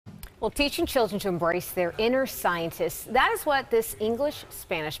Well, teaching children to embrace their inner scientists, that is what this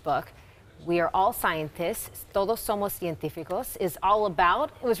English-Spanish book, We Are All Scientists, Todos somos científicos, is all about.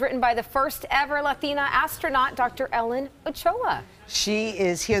 It was written by the first ever Latina astronaut, Dr. Ochoa. She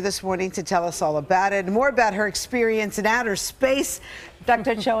is here this morning to tell us all about it, more about her experience in outer space.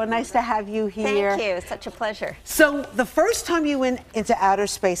 Dr. Ochoa, nice to have you here. Thank you. It's such a pleasure. So the first time you went into outer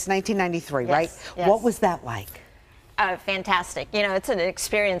space, 1993, Yes, right? yes. What was that like? Fantastic. You know, it's an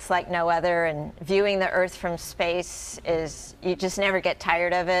experience like no other, and viewing the Earth from space is, you just never get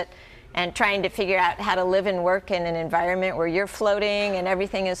tired of it. And trying to figure out how to live and work in an environment where you're floating and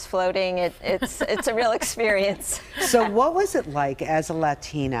everything is floating, it's a real experience. So what was it like as a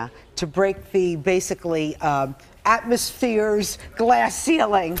Latina to break the basically atmosphere's glass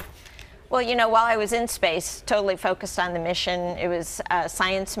ceiling? Well, you know, while I was in space, totally focused on the mission. It was a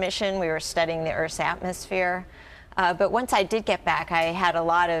science mission. We were studying the Earth's atmosphere. But once I did get back, I had a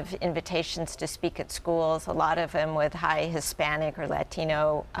lot of invitations to speak at schools, a lot of them with high Hispanic or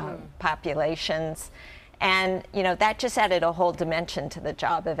Latino populations. And, you know, that just added a whole dimension to the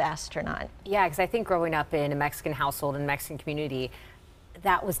job of astronaut. Yeah, because I think growing up in a Mexican household and Mexican community,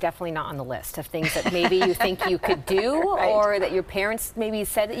 that was definitely not on the list of things that maybe you think you could do Right. or that your parents maybe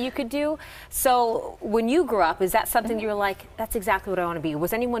said that you could do. So when you grew up, is that something you were like, that's exactly what I want to be?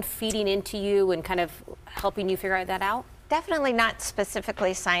 Was anyone feeding into you and kind of helping you figure that out? Definitely not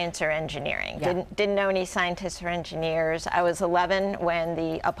specifically science or engineering. Yeah. Didn't know any scientists or engineers. I was 11 when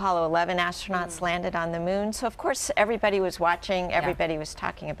the Apollo 11 astronauts landed on the moon. So of course everybody was watching, everybody was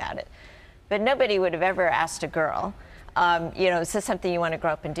talking about it. But nobody would have ever asked a girl, you know, is this something you want to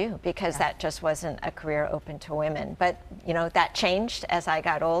grow up and do? Because that just wasn't a career open to women. But, you know, that changed as I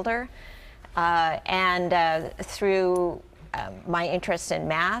got older. Through my interest in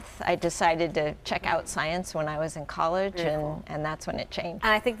math, I decided to check out science when I was in college, and that's when it changed.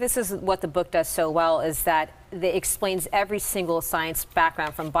 And I think this is what the book does so well, is that it explains every single science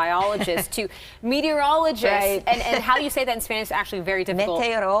background, from biologists to meteorologists. Right. And how you say that in Spanish is actually very difficult.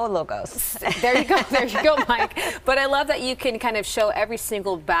 Meteorologos. There you go, Mike. But I love that you can kind of show every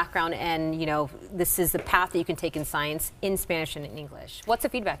single background, and, you know, this is the path that you can take in science in Spanish and in English. What's the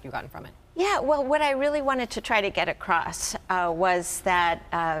feedback you've gotten from it? Yeah, well, what I really wanted to try to get across was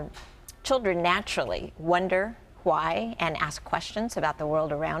that children naturally wonder why and ask questions about the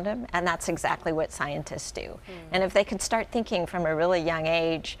world around them, and that's exactly what scientists do. And if they could start thinking from a really young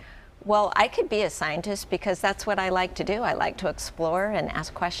age, well, I could be a scientist because that's what I like to do. I like to explore and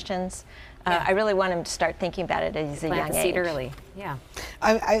ask questions. I really want them to start thinking about it as a young age. Plant the seed early. Yeah.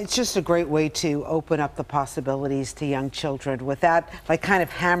 It's just a great way to open up the possibilities to young children without, like, kind of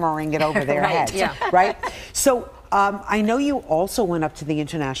hammering it over their Right, heads, yeah. right? So I know you also went up to the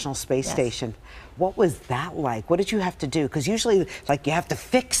International Space Station. What was that like? What did you have to do? Because usually, like, you have to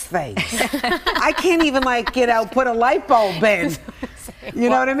fix things. I can't even, like, you know, put a light bulb in. You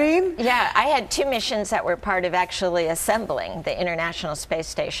know what I mean? Yeah, I had two missions that were part of actually assembling the International Space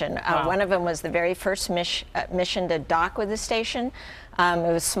Station. One of them was the very first mission to dock with the station.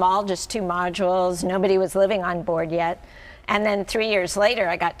 It was small, just 2 modules. Nobody was living on board yet. And then 3 years later,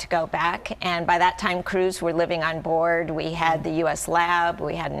 I got to go back, and by that time, crews were living on board. We had the U.S. lab,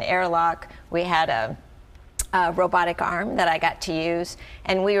 we had an airlock, we had a robotic arm that I got to use,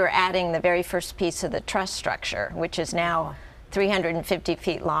 and we were adding the very first piece of the truss structure, which is now 350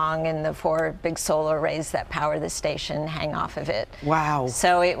 feet long, and the 4 big solar arrays that power the station hang off of it. Wow.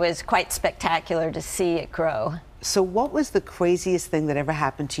 So it was quite spectacular to see it grow. So what was the craziest thing that ever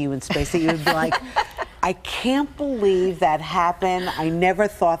happened to you in space that you would be like, I can't believe that happened. I never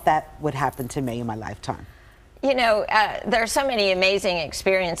thought that would happen to me in my lifetime? You know, there are so many amazing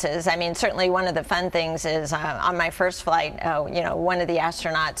experiences. I mean, certainly one of the fun things is on my first flight, you know, one of the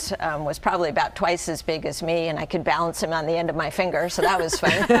astronauts was probably about twice as big as me, and I could balance him on the end of my finger, so that was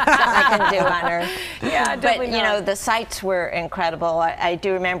fun. Something I couldn't do on Earth. Yeah, but, you know, the sights were incredible. I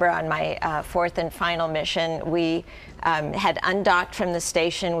do remember on my 4th and final mission, we had undocked from the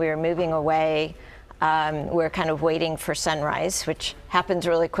station. We were moving away. We're kind of waiting for sunrise, which happens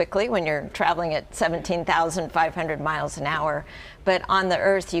really quickly when you're traveling at 17,500 miles an hour. But on the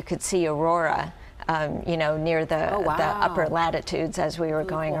Earth, you could see aurora, you know, near the upper latitudes as we were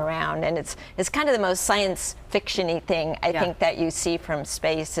going around. And it's kind of the most science fiction-y thing I think that you see from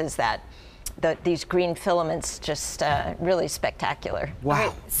space, is that these green filaments, just really spectacular. Wow.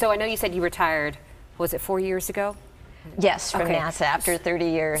 Okay, so I know you said you retired, was it 4 years ago? Yes, from Okay. NASA after 30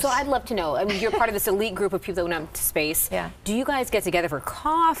 years. So I'd love to know, I mean, you're part of this elite group of people that went up to space. Yeah. Do you guys get together for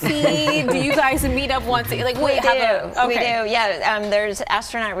coffee? Do you guys meet up once? Like, We do. okay. We do. Yeah. There's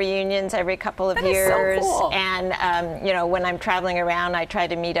astronaut reunions every couple of That is years, so cool. and you know, when I'm traveling around, I try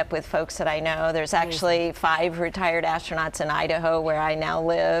to meet up with folks that I know. There's actually 5 retired astronauts in Idaho, where I now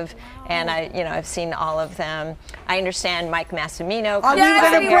live, and I've seen all of them. I understand Mike Massimino. Oh, you're Yes,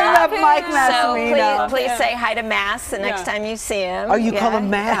 going to we bring up love Mike him. Massimino. So please say hi to Mass the next time you see him. Oh, you call him Oh,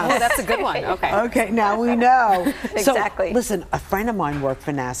 Mass. that's a good one. Okay. Okay, now we know. Exactly. So, listen, a friend of mine worked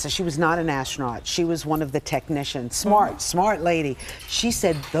for NASA. She was not an astronaut. She was one of the technicians. Smart lady. She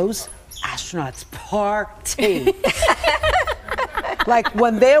said those astronauts party. Like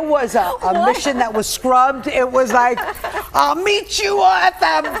when there was a mission that was scrubbed, it was like, I'll meet you at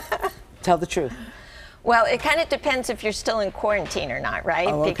the... Tell the truth. Well, it kind of depends if you're still in quarantine or not, right?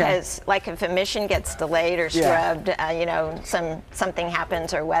 Oh, okay. Because, like, if a mission gets delayed or scrubbed, something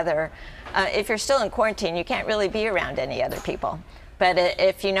happens or weather. If you're still in quarantine, you can't really be around any other people. But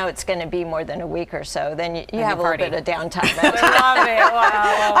if you know it's going to be more than a week or so, then you have a little bit of downtime. I love it.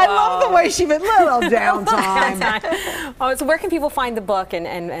 Wow. I love the way she went, little downtime. Oh, so where can people find the book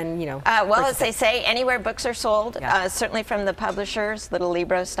and you know? Well, as they say, anywhere books are sold, certainly from the publishers,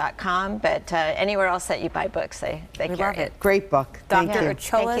 littlelibros.com, but anywhere else that you buy books, they carry love it. it. Great book. Thank Dr. you. Ochoa's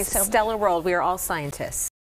Thank you so much. Stellar World. We are all scientists.